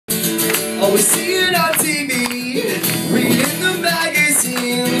Always see it on TV, reading the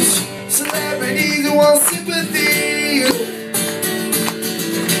magazines, celebrities who want sympathy.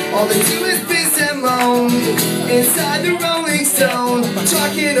 All they do is piss and moan inside the Rolling Stone,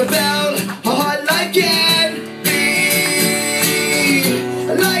 talking about how hard life can be.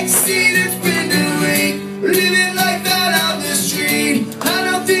 I like to see this week, living life out on the street. I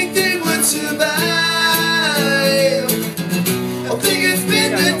don't think they would survive. I think it's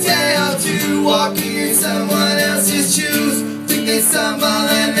been the day or two, walking in someone else's shoes. Think they stumble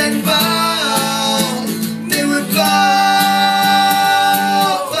and then fall. They would fall.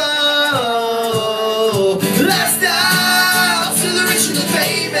 Lifestyle to the rich and the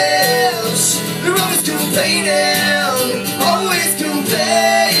famous. They're always complaining, always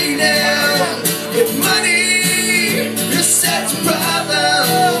complaining. With money, you're such a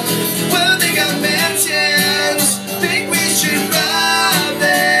problem. Well, they got mansions, think we should rob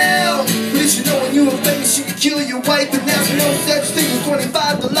them. We should know when you were famous, you could kill your wife, but now there's no such thing as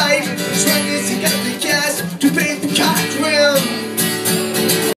 25 to life. As long as you got